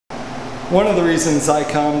one of the reasons I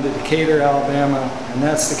come to Decatur, Alabama, and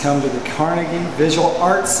that's to come to the Carnegie Visual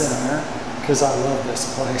Arts Center, because I love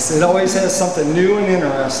this place. It always has something new and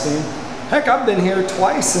interesting. Heck, I've been here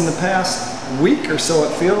twice in the past week or so,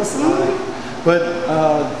 it feels like. But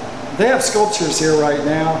they have sculptures here right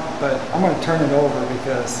now, but I'm going to turn it over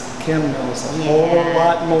because Kim knows a whole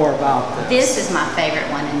lot more about this. This is my favorite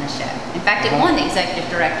one in the show. In fact, it won the Executive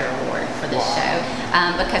Director Award for this show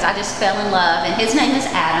because I just fell in love. And his name is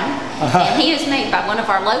Adam, and he is made by one of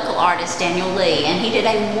our local artists, Daniel Lee, and he did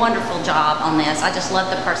a wonderful job on this. I just love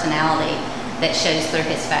the personality that shows through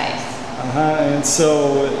his face. And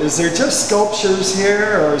so, is there just sculptures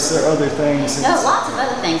here, or is there other things? No, lots of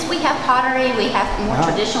other things. We have pottery, we have more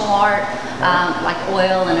traditional art, like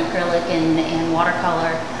oil and acrylic and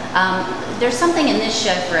watercolor. There's something in this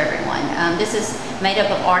show for everyone. This is made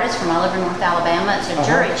up of artists from all over North Alabama. It's a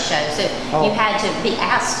juried show, so you had to be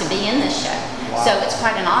asked to be in this show. So it's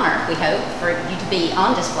quite an honor, we hope, for you to be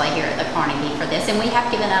on display here at the Carnegie for this. And we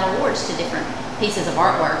have given out awards to different pieces of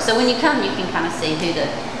artwork. So when you come, you can kind of see who the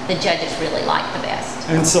judges really like the best.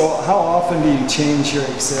 And so how often do you change your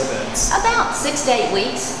exhibits? About 6 to 8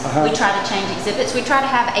 weeks. We try to change exhibits. We try to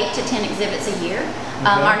have 8 to 10 exhibits a year.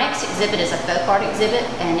 Our next exhibit is a folk art exhibit,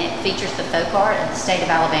 and it features the folk art of the state of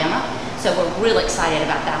Alabama. So we're real excited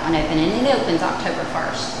about that one opening, and it opens October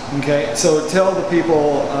 1st. Okay, so tell the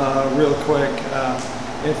people real quick,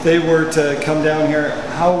 if they were to come down here,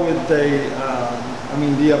 how would they, I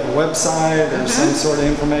mean, do you have a website or some sort of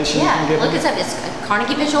information you can give look them? us up. It's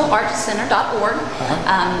CarnegieVisualArtsCenter.org.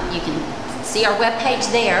 You can see our webpage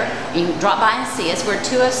there. You can drop by and see us. We're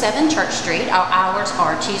 207 Church Street. Our hours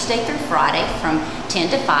are Tuesday through Friday from 10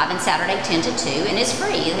 to 5 and Saturday 10 to 2. And it's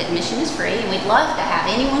free. The admission is free. And we'd love to have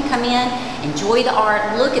anyone come in, enjoy the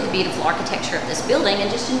art, look at the beautiful architecture of this building, and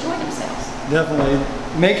just enjoy themselves. Definitely.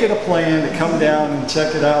 Make it a plan to come down and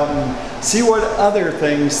check it out and see what other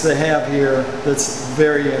things they have here that's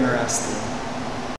very interesting.